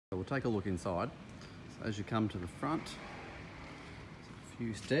we'll take a look inside. So as you come to the front, a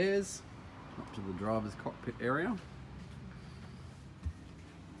few stairs up to the driver's cockpit area.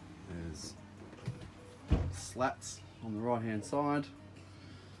 There's slats on the right hand side.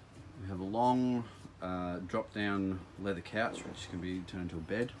 We have a long drop down leather couch which can be turned into a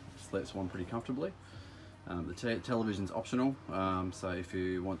bed. Sleeps one pretty comfortably. The television's optional, so if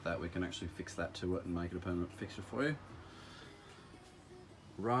you want that we can actually fix that to it and make it a permanent fixture for you.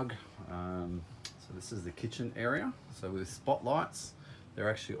 Rug. So this is the kitchen area. So with spotlights, they're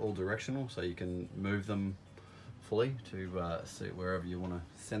actually all directional, so you can move them fully to suit wherever you want to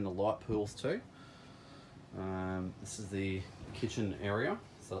send the light pools to. This is the kitchen area.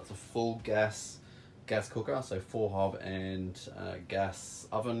 So it's a full gas cooker, so 4 hob and gas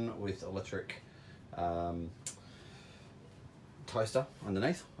oven with electric toaster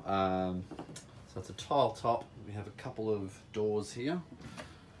underneath. So it's a tile top. We have a couple of doors here.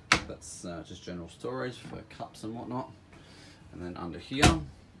 That's just general storage for cups and whatnot. And then under here,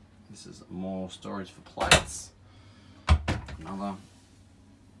 this is more storage for plates. Another.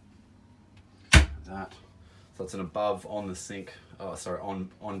 That. So it's an above on the sink. Oh, sorry,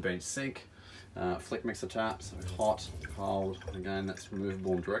 on bench sink. Flick mixer tap, so hot, cold. Again, that's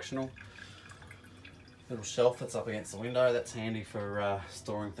removable and directional. Little shelf that's up against the window. That's handy for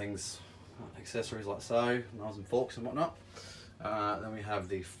storing things, accessories like so, knives and forks and whatnot. Then we have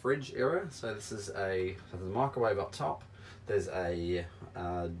the fridge area. So this is there's a microwave up top. There's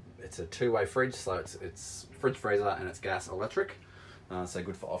it's a two-way fridge, so it's fridge freezer and it's gas electric, so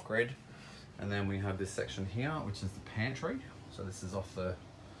good for off-grid. And then we have this section here, which is the pantry. So this is off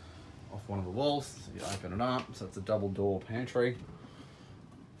one of the walls. So you open it up, so it's a double door pantry,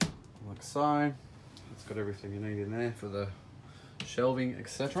 like so. It's got everything you need in there for the shelving,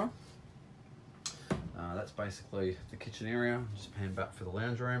 etc. That's basically the kitchen area. Just pan back for the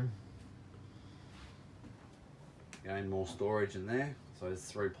lounge room. Again, more storage in there. So there's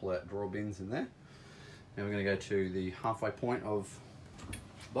 3 pull-out drawer bins in there. Now we're going to go to the halfway point of the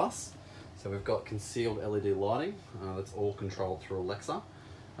bus. So we've got concealed LED lighting. That's all controlled through Alexa,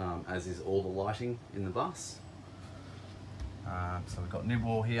 as is all the lighting in the bus. So we've got nib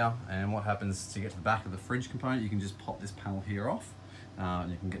wall here, and what happens to get to the back of the fridge component, you can just pop this panel here off,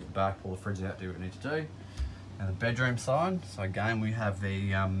 and you can get to the back, pull the fridge out, do what you need to do. And the bedroom side, so again we have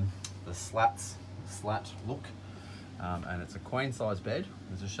the slat look. And it's a queen size bed.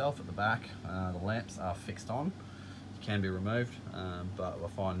 There's a shelf at the back. The lamps are fixed on. It can be removed, but I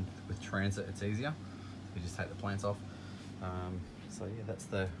find with transit it's easier. You just take the plants off. So yeah, that's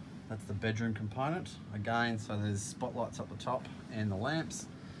the bedroom component. Again, so there's spotlights up the top and the lamps.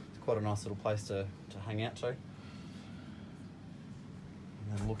 It's quite a nice little place to hang out to.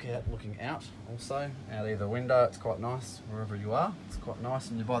 And then looking out also, out either window, it's quite nice wherever you are. It's quite nice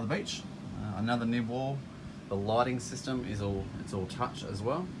when you're by the beach. Another nib wall. The lighting system is all touch as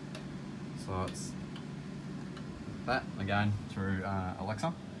well, so it's that again through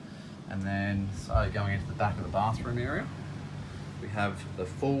Alexa. And then so going into the back of the bathroom area, we have the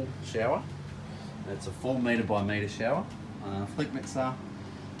full shower. It's a 4 metre by metre shower, flick mixer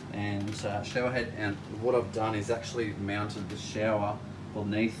and shower head. And what I've done is actually mounted the shower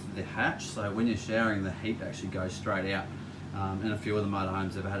beneath the hatch, so when you're showering the heat actually goes straight out. And a few of the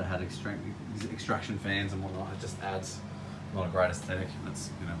motorhomes have had extraction fans and whatnot. It just adds not a great aesthetic. It's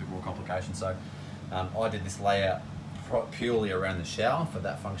a bit more complication. So I did this layout purely around the shower for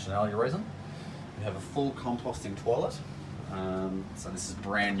that functionality reason. We have a full composting toilet. So this is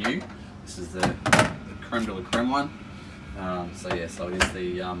brand new. This is the creme de la creme one. So yeah, so it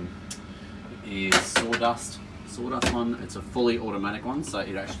is sawdust one. It's a fully automatic one, so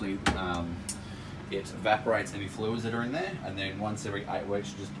it actually it evaporates any fluids that are in there, and then once every 8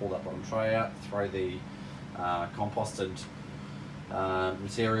 weeks you just pull that bottom tray out, throw the composted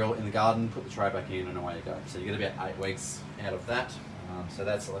material in the garden, put the tray back in, and away you go. So you get about 8 weeks out of that. So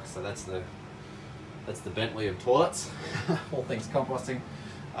that's the Bentley of toilets, all things composting.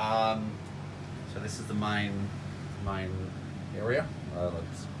 So this is the main area, the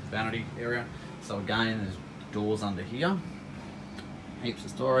vanity area. So again, there's doors under here, heaps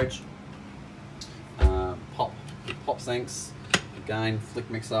of storage. Pop sinks, again flick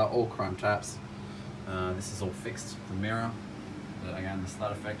mixer, all chrome taps. This is all fixed. The mirror, again the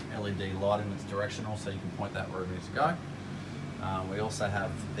slat effect, LED lighting that's directional, so you can point that wherever it needs to go. We also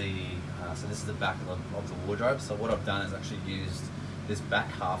have so this is the back of the wardrobe. So what I've done is actually used this back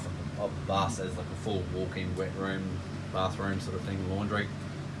half of the bus as like a full walk-in wet room, bathroom sort of thing, laundry.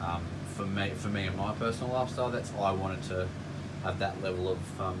 For me and my personal lifestyle, I wanted to have that level of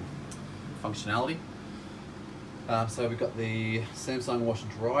functionality. So we've got the Samsung washer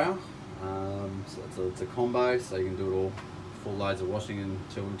dryer. So it's a combo, so you can do it all full loads of washing in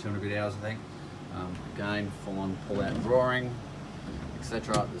 2 and a bit hours, I think. Again, full on pull out drawing,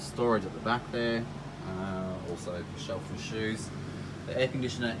 etc. There's storage at the back there, also shelf for shoes. The air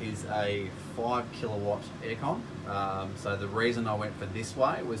conditioner is a 5 kilowatt aircon. So the reason I went for this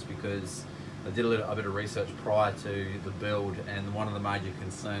way was because I did a bit of research prior to the build, and one of the major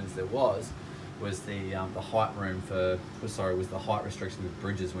concerns there was the height room for, was the height restriction with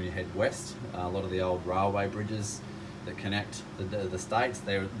bridges when you head west. A lot of the old railway bridges that connect the states,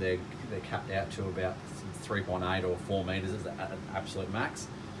 they're capped out to about 3.8 or 4 meters at an absolute max.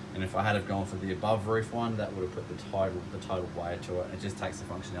 And if I had have gone for the above roof one, that would have put the total weight to it. It just takes the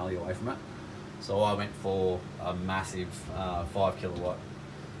functionality away from it. So I went for a massive 5 kilowatt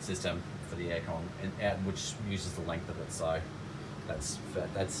system for the aircon, which uses the length of it. So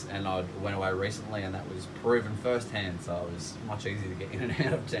that's and I went away recently, and that was proven firsthand. So it was much easier to get in and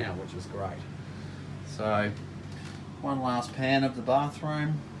out of town, which was great. So one last pan of the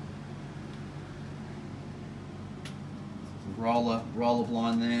bathroom. Roller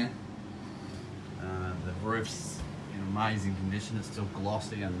blind there. The roof's in amazing condition. It's still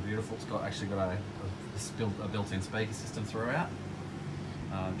glossy and beautiful. It's actually got a built-in speaker system throughout.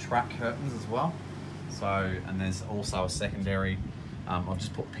 Track curtains as well. So, and there's also a secondary. I've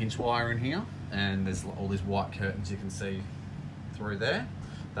just put pinch wire in here, and there's all these white curtains you can see through there.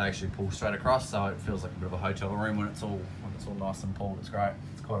 They actually pull straight across, so it feels like a bit of a hotel room when it's all nice and pulled. It's great.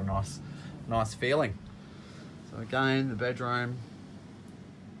 It's quite a nice feeling. So again, the bedroom.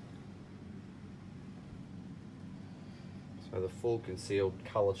 So the full concealed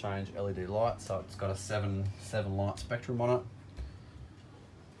color change LED light. So it's got a seven light spectrum on it.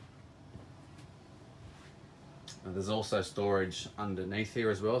 And there's also storage underneath here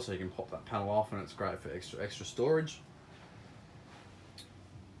as well, so you can pop that panel off, and it's great for extra storage.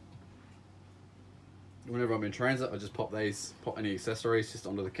 Whenever I'm in transit, I just pop any accessories just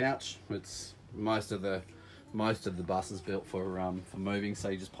onto the couch. It's most of the bus is built for moving, so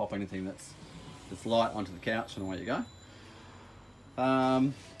you just pop anything that's light onto the couch and away you go. Now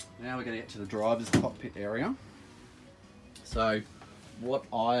we're going to get to the driver's cockpit area. So what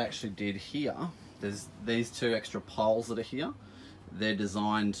I actually did here, there's these 2 extra poles that are here. They're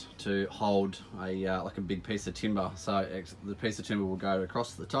designed to hold like a big piece of timber. So the piece of timber will go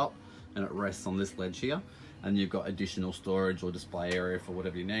across the top, and it rests on this ledge here, and you've got additional storage or display area for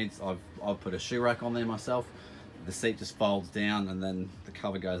whatever you need. I've put a shoe rack on there myself. The seat just folds down, and then the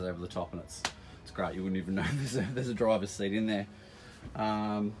cover goes over the top, and it's great. You wouldn't even know there's a driver's seat in there.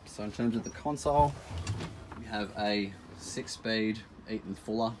 So in terms of the console, we have a 6-speed Eaton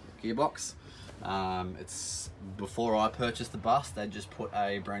Fuller gearbox. It's before I purchased the bus, they just put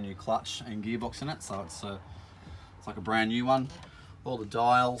a brand new clutch and gearbox in it, so it's like a brand new one. All the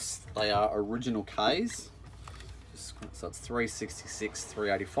dials, they are original Ks. So it's 366,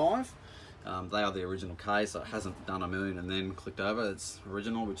 385. They are the original Ks, so it hasn't done a million and then clicked over. It's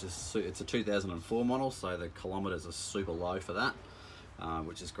original, it's a 2004 model, so the kilometers are super low for that,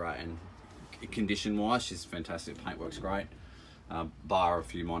 which is great. And condition-wise, she's fantastic. Paintwork's great, bar a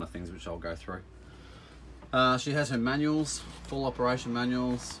few minor things which I'll go through. She has her manuals, full operation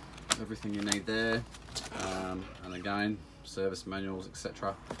manuals, everything you need there, and again, service manuals,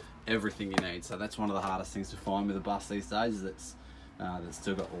 etc. Everything you need. So that's one of the hardest things to find with a bus these days, is that's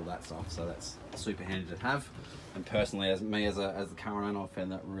still got all that stuff. So that's super handy to have. And personally, as the car owner, I've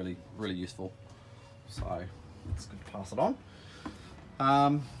found that really useful. So it's good to pass it on.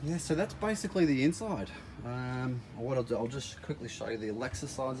 Yeah, so that's basically the inside. What I'll do, I'll just quickly show you the Alexa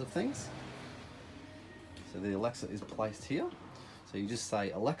sides of things. So the Alexa is placed here. So you just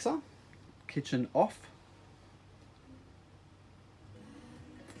say, Alexa, kitchen off.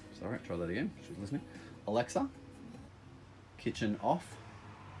 Sorry, try that again, she's listening. Alexa, kitchen off.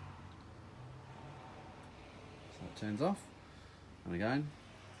 So it turns off. And again,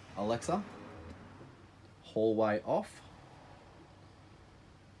 Alexa, hallway off.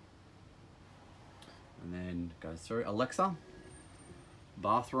 And then goes through. Alexa,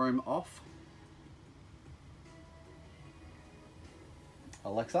 bathroom off.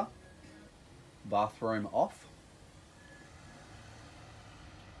 Alexa, bathroom off.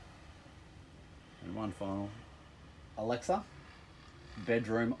 And one final. Alexa,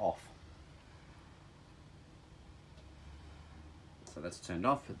 bedroom off. So that's turned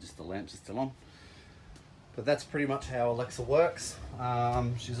off, just the lamps are still on. But that's pretty much how Alexa works.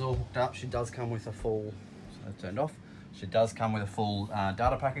 She's all hooked up. She does come with a full, so that's turned off. She does come with a full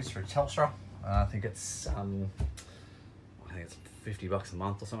data package through Telstra. I think it's $50 a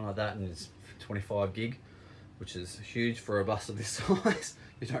month or something like that, and it's 25 gig. which is huge for a bus of this size.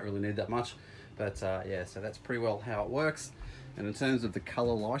 You don't really need that much, but yeah, so that's pretty well how it works. And in terms of the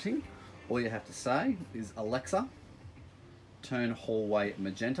color lighting, all you have to say is, Alexa, turn hallway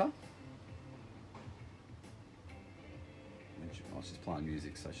magenta. Oh, she's playing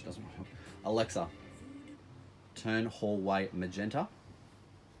music, so she doesn't want to. Alexa, turn hallway magenta.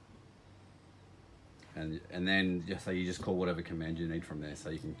 And then so you just call whatever command you need from there. So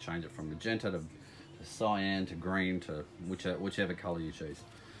you can change it from magenta to cyan to green to whichever color you choose.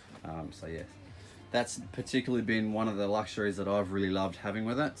 So yeah, that's particularly been one of the luxuries that I've really loved having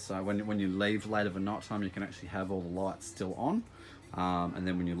with it. So when you leave late of a night time, you can actually have all the lights still on. And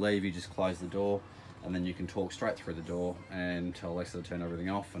then when you leave, you just close the door, and then you can talk straight through the door and tell Alexa to turn everything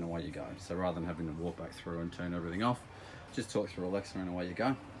off, and away you go. So rather than having to walk back through and turn everything off, just talk through Alexa and away you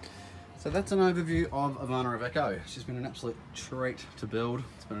go. So that's an overview of Ivana Iveko. She's been an absolute treat to build.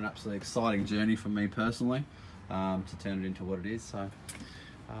 It's been an absolutely exciting journey for me personally, to turn it into what it is. So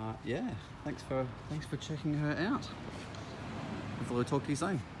yeah, thanks for checking her out. Hopefully I'll talk to you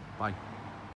soon. Bye.